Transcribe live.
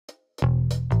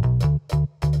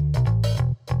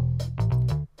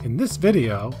this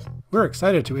video, we're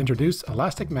excited to introduce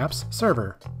Elastic Maps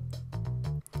Server.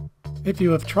 If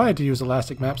you have tried to use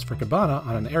Elastic Maps for Cabana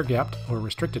on an air-gapped or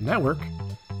restricted network,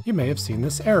 you may have seen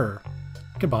this error.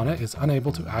 Cabana is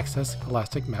unable to access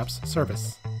Elastic Maps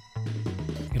service.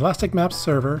 Elastic Maps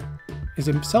Server is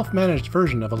a self-managed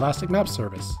version of Elastic Maps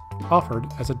Service, offered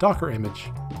as a Docker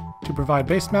image to provide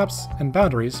basemaps and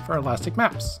boundaries for Elastic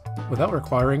Maps without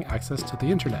requiring access to the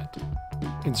internet.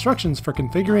 Instructions for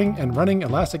configuring and running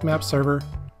Elastic Maps Server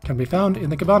can be found in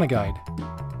the Cabana guide.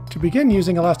 To begin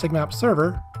using Elastic Maps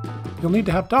Server, you'll need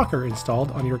to have Docker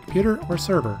installed on your computer or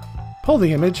server. Pull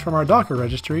the image from our Docker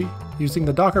registry using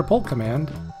the docker pull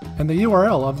command and the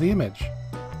URL of the image.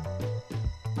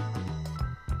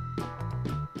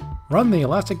 Run the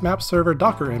Elastic Maps Server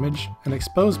Docker image and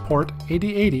expose port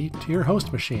 8080 to your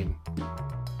host machine.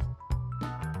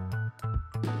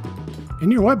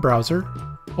 In your web browser,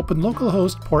 open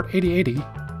localhost port 8080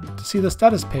 to see the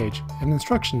status page and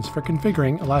instructions for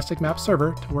configuring Elastic Maps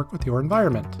Server to work with your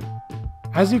environment.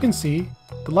 As you can see,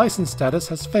 the license status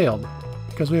has failed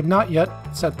because we have not yet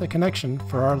set the connection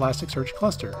for our Elasticsearch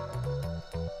cluster.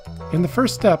 In the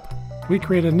first step, we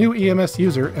create a new EMS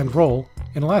user and role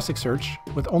in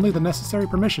Elasticsearch with only the necessary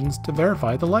permissions to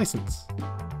verify the license.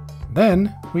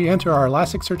 Then, we enter our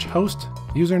Elasticsearch host,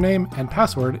 username, and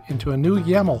password into a new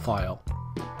YAML file.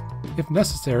 If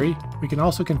necessary, we can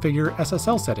also configure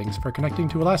SSL settings for connecting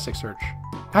to Elasticsearch.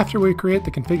 After we create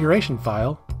the configuration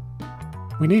file,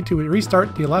 we need to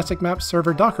restart the Elastic Maps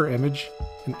Server Docker image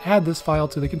and add this file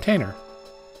to the container.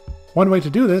 One way to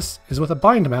do this is with a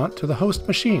bind mount to the host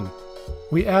machine.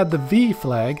 We add the V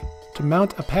flag to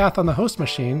mount a path on the host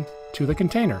machine to the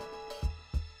container.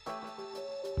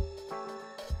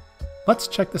 Let's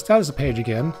check the status page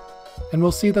again, and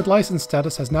we'll see that license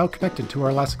status has now connected to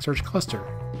our Elasticsearch cluster,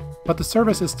 but the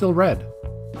service is still red.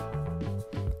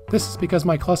 This is because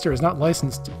my cluster is not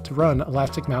licensed to run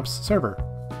Elastic Maps Server.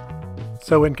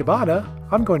 So in Cabana,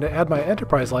 I'm going to add my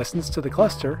enterprise license to the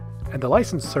cluster, and the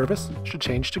license service should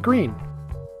change to green.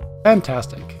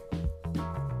 Fantastic!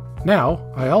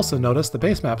 Now, I also notice the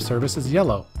basemap service is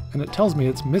yellow, and it tells me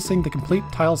it's missing the complete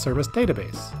tile service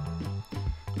database.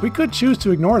 We could choose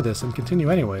to ignore this and continue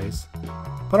anyways,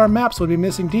 but our maps would be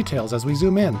missing details as we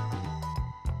zoom in.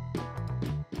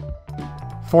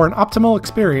 For an optimal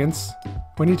experience,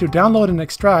 we need to download and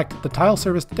extract the tile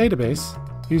service database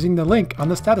using the link on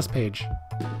the status page.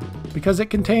 Because it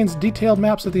contains detailed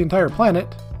maps of the entire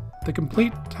planet, the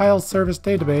complete tile service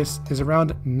database is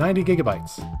around 90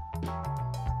 gigabytes.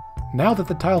 Now that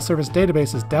the tile service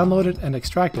database is downloaded and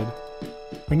extracted,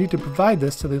 we need to provide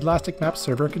this to the Elastic Maps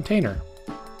Server container.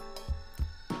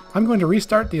 I'm going to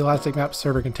restart the Elastic Maps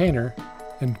Server container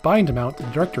and bind mount the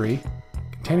directory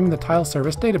containing the tile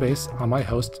service database on my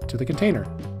host to the container.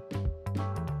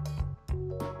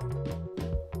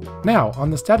 Now, on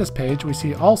the status page, we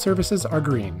see all services are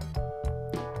green.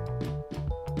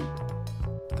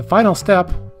 The final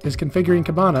step is configuring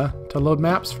Cabana to load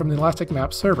maps from the Elastic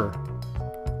Maps Server.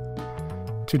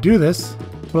 To do this,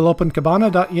 we'll open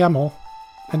cabana.yaml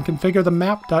and configure the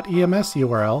map.ems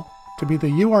URL to be the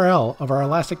URL of our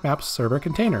Elastic Maps Server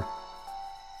container.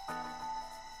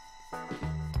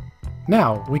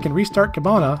 Now, we can restart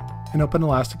Cabana and open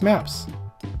Elastic Maps.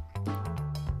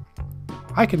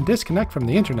 I can disconnect from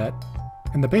the internet,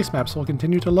 and the basemaps will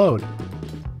continue to load.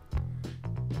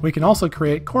 We can also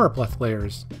create choropleth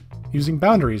layers using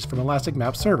boundaries from Elastic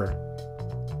Maps Server.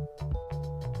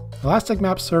 Elastic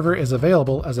Maps Server is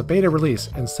available as a beta release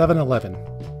in 7.11.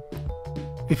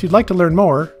 If you'd like to learn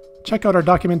more, check out our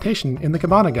documentation in the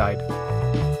Cabana guide.